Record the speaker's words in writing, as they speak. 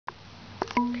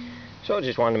So I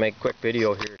just wanted to make a quick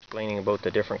video here explaining about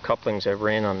the different couplings I've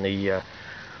ran on the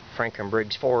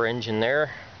FrankenBriggs 4 engine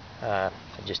there. I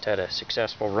just had a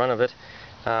successful run of it.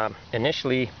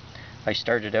 Initially I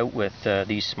started out with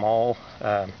these small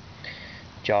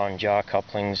jaw and jaw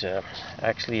couplings.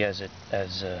 Actually, as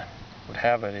would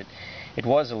have it, it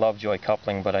was a LoveJoy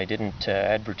coupling, but I didn't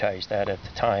advertise that at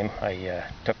the time. I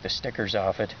took the stickers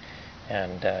off it,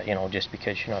 and you know, just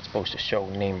because you're not supposed to show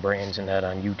name brands and that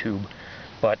on YouTube.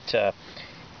 But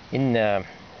in the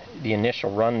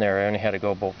initial run there, I only had to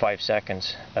go about 5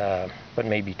 seconds, but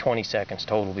maybe 20 seconds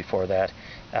total before that.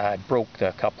 I broke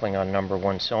the coupling on number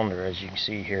 1 cylinder, as you can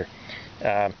see here.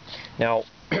 Now,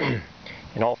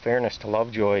 in all fairness to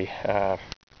LoveJoy,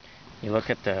 you look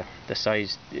at the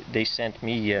size. They sent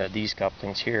me these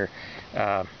couplings here.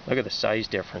 Look at the size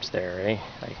difference there, eh?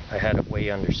 I had it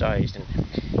way undersized, and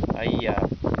I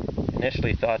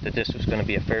initially thought that this was going to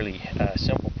be a fairly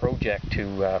simple project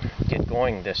to get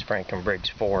going, this FrankenBriggs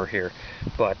 4 here,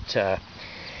 but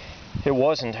it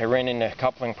wasn't. I ran into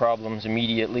coupling problems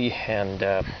immediately,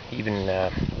 and even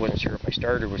wasn't sure if my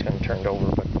starter was going to turn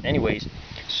over. But anyways,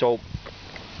 so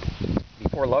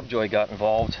before LoveJoy got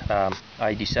involved,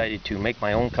 I decided to make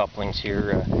my own couplings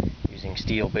here using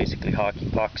steel, basically hockey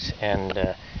pucks,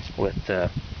 and with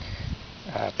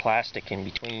plastic in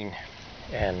between,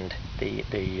 and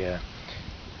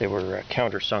they were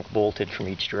countersunk bolted from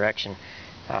each direction.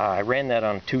 I ran that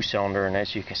on a 2-cylinder, and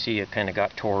as you can see, it kind of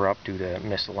got tore up due to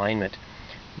misalignment.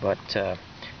 But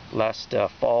last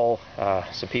fall,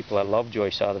 some people at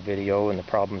LoveJoy saw the video and the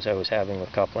problems I was having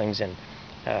with couplings, and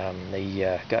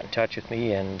they got in touch with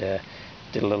me and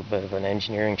did a little bit of an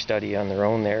engineering study on their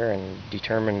own there, and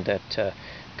determined that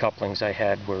couplings I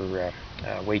had were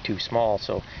way too small.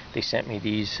 So they sent me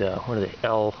these, what are they,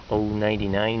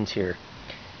 LO99s here.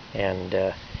 And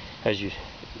as you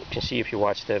can see if you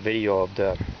watch the video of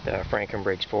the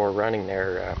FrankenBriggs 4 running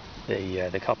there,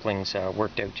 the couplings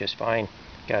worked out just fine.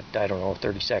 Got, I don't know, a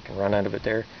 30-second run out of it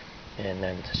there, and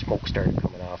then the smoke started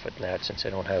coming off it, and that, since I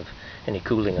don't have any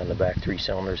cooling on the back 3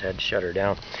 cylinders, I had to shut her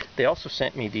down. They also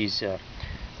sent me these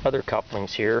other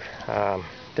couplings here.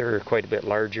 They're quite a bit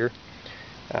larger.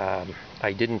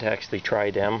 I didn't actually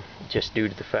try them, just due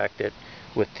to the fact that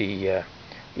with the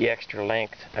extra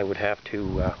length, I would have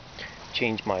to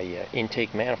change my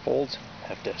intake manifolds,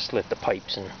 have to slit the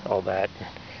pipes and all that, and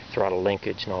throttle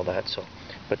linkage and all that. So,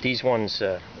 but these ones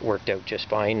worked out just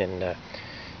fine, and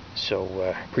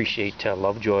so appreciate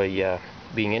LoveJoy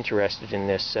being interested in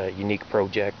this unique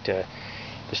project. The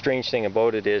strange thing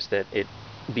about it is that it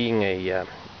being a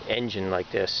engine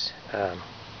like this,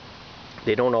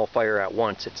 they don't all fire at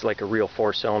once. It's like a real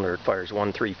 4-cylinder. It fires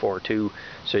 1, 3, 4, 2,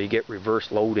 so you get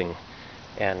reverse loading,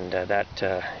 and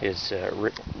that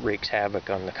wreaks havoc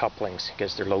on the couplings,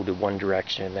 because they're loaded one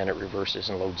direction and then it reverses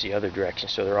and loads the other direction,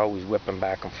 so they're always whipping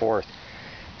back and forth.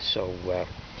 So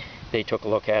they took a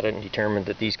look at it and determined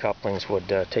that these couplings would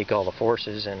take all the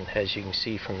forces, and as you can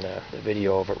see from the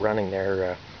video of it running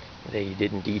there, they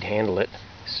did indeed handle it.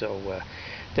 So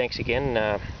thanks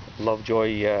again,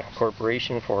 LoveJoy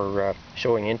Corporation, for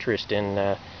showing interest in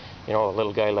you know, a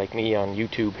little guy like me on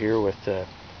YouTube here with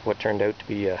what turned out to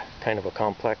be a kind of a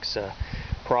complex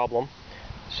problem.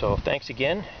 So thanks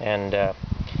again, and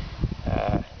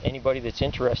anybody that's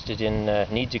interested in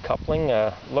needs a coupling,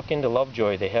 look into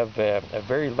LoveJoy. They have a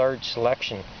very large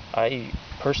selection. I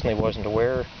personally wasn't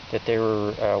aware that they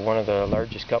were one of the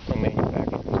largest coupling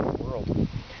manufacturers in the world.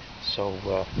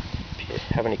 So if you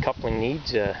have any coupling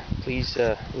needs, please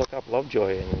look up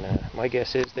LoveJoy, and my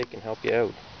guess is they can help you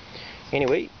out.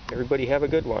 Anyway, everybody have a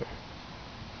good one.